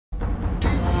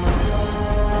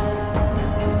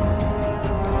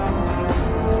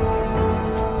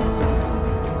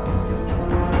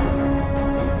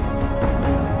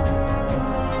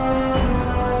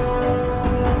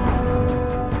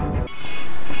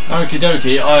Okie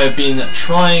dokie, I have been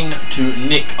trying to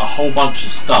nick a whole bunch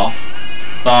of stuff,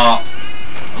 but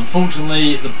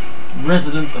unfortunately the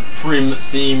residents of Prim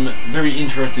seem very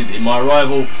interested in my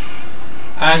arrival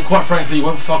and quite frankly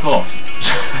won't fuck off.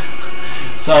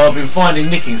 So I've been finding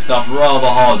nicking stuff rather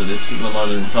hard at this particular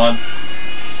moment in time,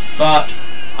 but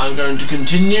I'm going to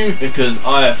continue because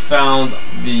I have found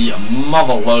the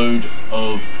mother load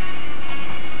of...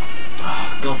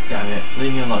 Oh, God damn it,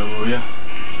 leave me alone, will you?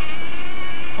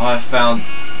 I have found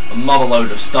a mother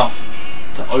load of stuff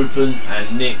to open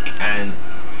and nick and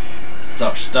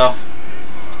such stuff,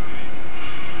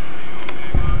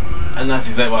 and that's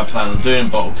exactly what I plan on doing.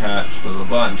 Bottle caps, blah blah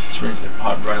blah, and just syringe the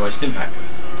pipe railway stim pack.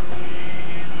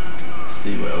 Let's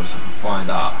see what else I can find.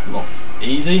 Locked.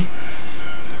 Easy.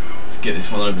 Let's get this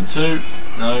one open too.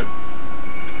 No.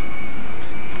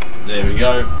 There we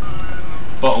go.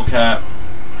 Bottle cap.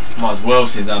 Might as well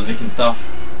since I'm nicking stuff.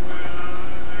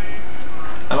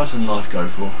 How much does the knife go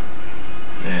for?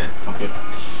 Yeah, fuck it.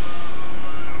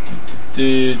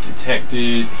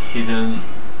 Detected, hidden.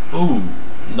 Ooh,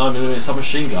 9mm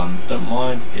submachine gun. Don't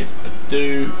mind if I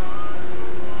do.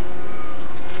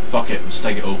 Fuck it, let's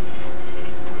take it all.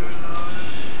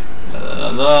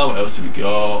 What else have we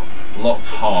got? Locked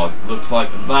hard. Looks like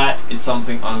that is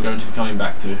something I'm going to be coming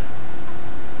back to.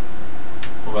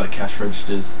 What about the cash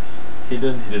registers?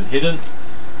 Hidden, hidden, hidden.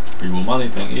 Free more money,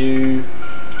 thank you.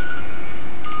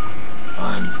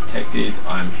 I'm detected,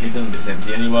 I'm hidden, but it's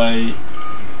empty anyway.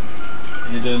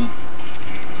 Hidden.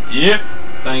 Yep,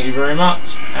 thank you very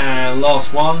much. And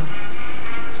last one,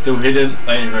 still hidden,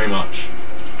 thank you very much.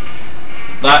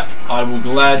 That I will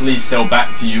gladly sell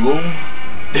back to you all.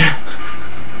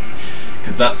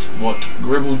 Because that's what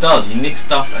Gribble does. He nicks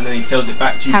stuff and then he sells it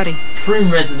back to you. Howdy.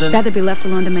 Prim resident. Rather be left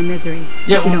alone to my misery,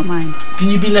 yeah, if you don't mind. Can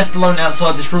you be left alone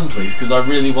outside this room, please? Because I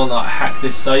really want to hack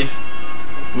this safe,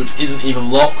 which isn't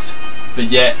even locked. But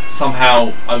yet,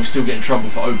 somehow, I will still get in trouble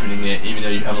for opening it, even though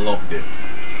you haven't locked it.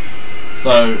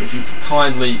 So, if you could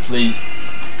kindly, please,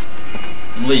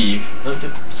 leave. Don't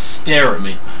stare at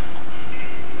me.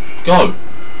 Go!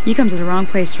 You come to the wrong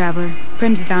place, traveler.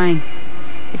 Prim's dying.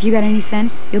 If you got any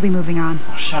sense, you'll be moving on.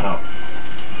 Oh, shut up.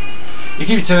 You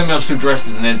keep telling me I'm still dressed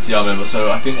as an NCR member,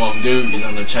 so I think what I'm going to do is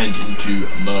I'm going to change into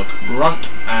Merc Grunt,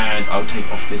 and I'll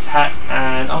take off this hat,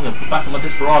 and I'm going to put back on my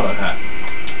Desperado hat.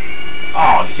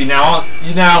 Oh, you see now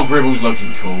Gribble's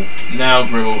looking cool. Now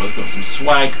Gribble has got some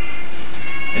swag,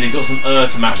 and he's got some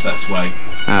to match that swag.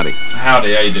 Howdy.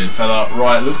 Howdy, how you doing, fella?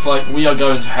 Right, looks like we are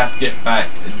going to have to get back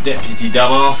Deputy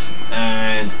Dumbass,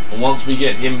 and once we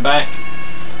get him back,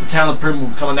 the town of Prim will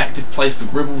become an active place for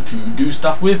Gribble to do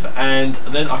stuff with, and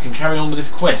then I can carry on with this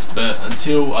quest. But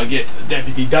until I get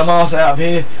Deputy Dumbass out of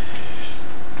here,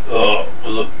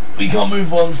 look, we can't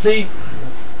move on, see?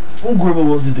 All Gribble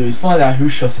wants to do is find out who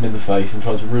shot him in the face and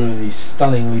tries to ruin these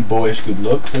stunningly boyish good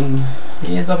looks, and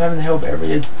he ends up having to help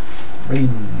every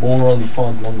moron he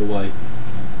finds along the way.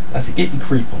 That's it, get your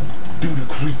creep on. Do the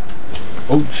creep.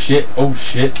 Oh shit, oh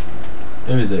shit.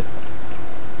 Who is it?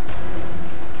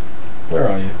 Where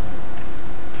are you?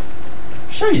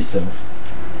 Show yourself.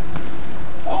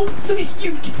 Oh, look at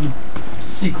you, you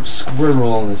secret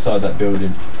squirrel on the side of that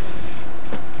building.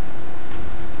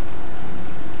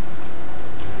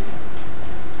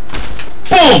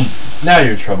 Boom! Now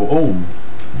you're in trouble. Oh,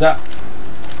 is that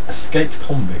escaped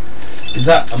convict? Is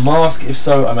that a mask? If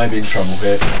so, I may be in trouble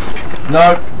here.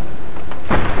 No.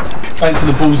 Thanks for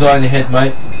the bullseye on your head,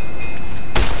 mate.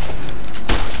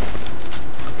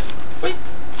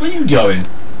 Where are you going?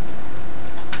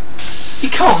 You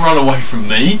can't run away from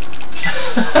me.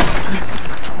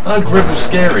 I know Gribble's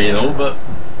scary and all, but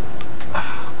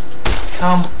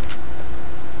come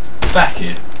back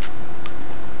here.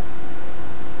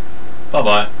 Bye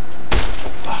bye.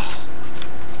 Oh.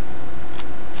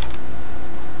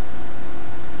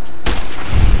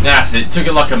 That's it. Took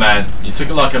it like a man. You took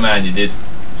it like a man. You did.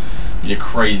 With your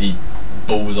crazy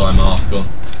bullseye mask on.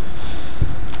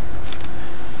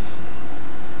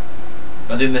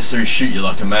 I didn't necessarily shoot you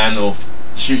like a man or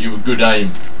shoot you with good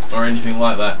aim or anything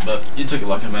like that, but you took it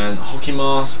like a man. Hockey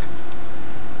mask.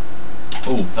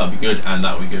 Oh, that'll be good, and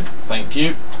that'll be good. Thank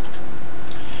you.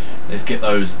 Let's get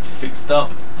those fixed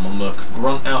up. My Merc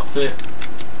Grunt outfit.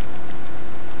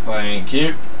 Thank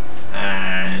you.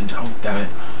 And oh damn it.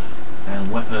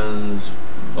 And weapons,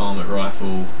 varmint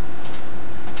rifle.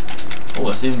 Oh,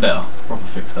 that's even better. Proper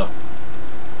fixed up.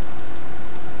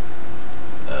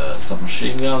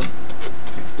 Submachine gun.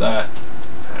 Fix that.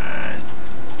 And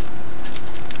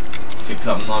fix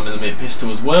up 9mm pistol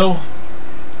as well.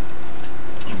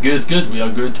 Good, good. We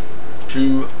are good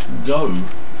to go.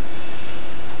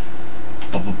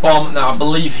 Now I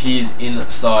believe he is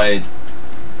inside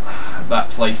that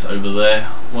place over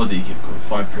there. What did he get?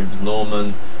 Find Prim's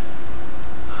Norman.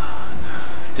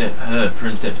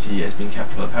 Prim's deputy has been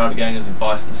captured by powder gangers and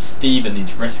Bison Steve and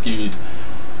needs rescued.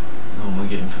 I want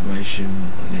to get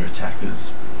information on your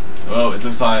attackers. Well, it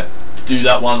looks like to do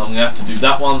that one, I'm going to have to do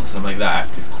that one, so I'll make that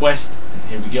active quest, and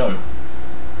here we go.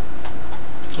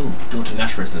 Oh, Georgia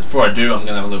Nash residence. Before I do, I'm going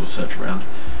to have a little search around,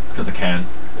 because I can.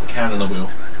 I can and I will.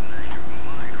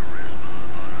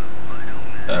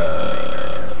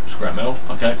 Scrap metal,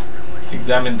 okay.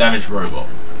 Examine damaged robot.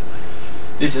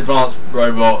 This advanced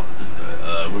robot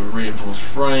with a reinforced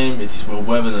frame, it is well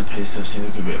weathered and appears to have seen a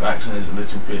good bit of action. There's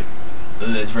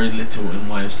very little in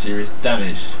the way of serious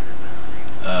damage.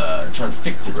 Try to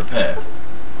fix it, repair.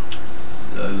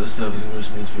 The service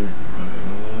needs to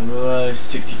be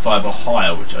 65 or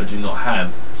higher, which I do not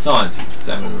have. Science,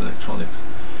 examine electronics.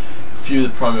 Few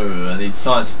of the primary need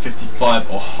science of 55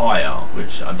 or higher,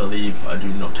 which I believe I do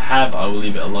not have. I will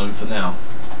leave it alone for now.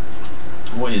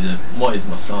 What is it? What is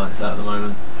my science at the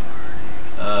moment?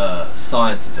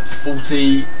 Science is at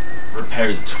 40. Repair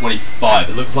is at 25.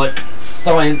 It looks like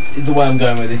science is the way I'm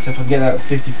going with this. If I get that at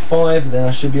 55, then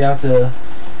I should be able to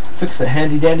fix the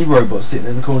handy dandy robot sitting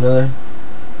in the corner there.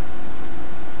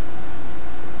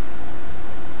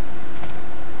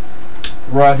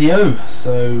 Rightio.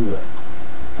 So,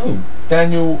 oh,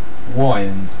 Daniel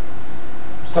Wyand.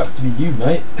 Sucks to be you,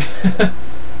 mate.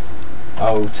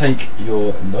 I'll take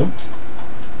your note.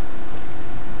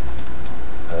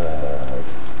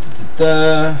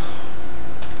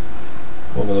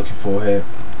 What am I looking for here?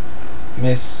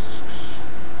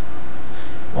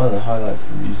 One of the highlights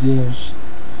of the museum.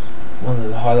 One of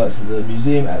the highlights of the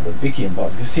museum at the Vikki and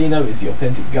Vance Casino is the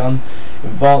authentic gun.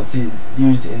 Vance is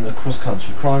used in the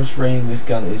cross-country crime spree. This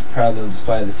gun is proudly on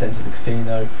display at the centre of the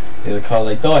casino near the car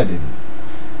they died in.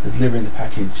 They're delivering the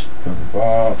package. Blah blah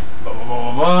blah. Blah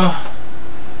blah blah.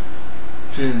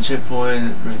 Clearing the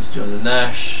checkpoint. Brings John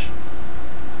Nash.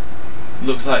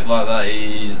 Looks like that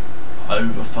is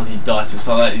over fuzzy dice. Looks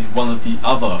like that is one of the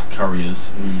other couriers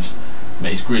who's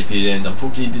met his grisly end.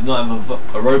 Unfortunately, he did not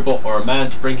have a robot or a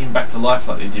man to bring him back to life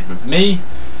like they did with me.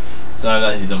 So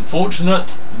that is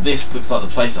unfortunate. This looks like the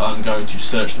place I'm going to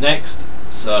search next.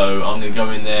 So I'm going to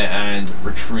go in there and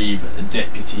retrieve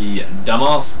Deputy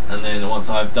Dumbass. And then once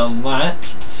I've done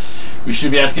that, we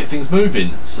should be able to get things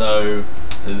moving. So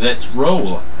let's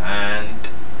roll. And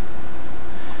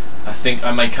I think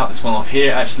I may cut this one off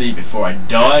here actually before I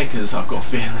die, because I've got a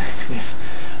feeling if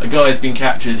a guy has been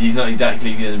captured, he's not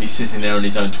exactly going to be sitting there on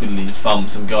his own twiddling his thumb.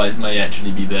 Some guys may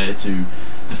actually be there to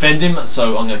defend him,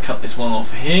 so I'm going to cut this one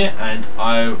off here and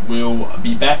I will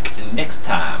be back next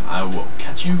time. I will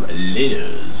catch you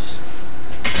later.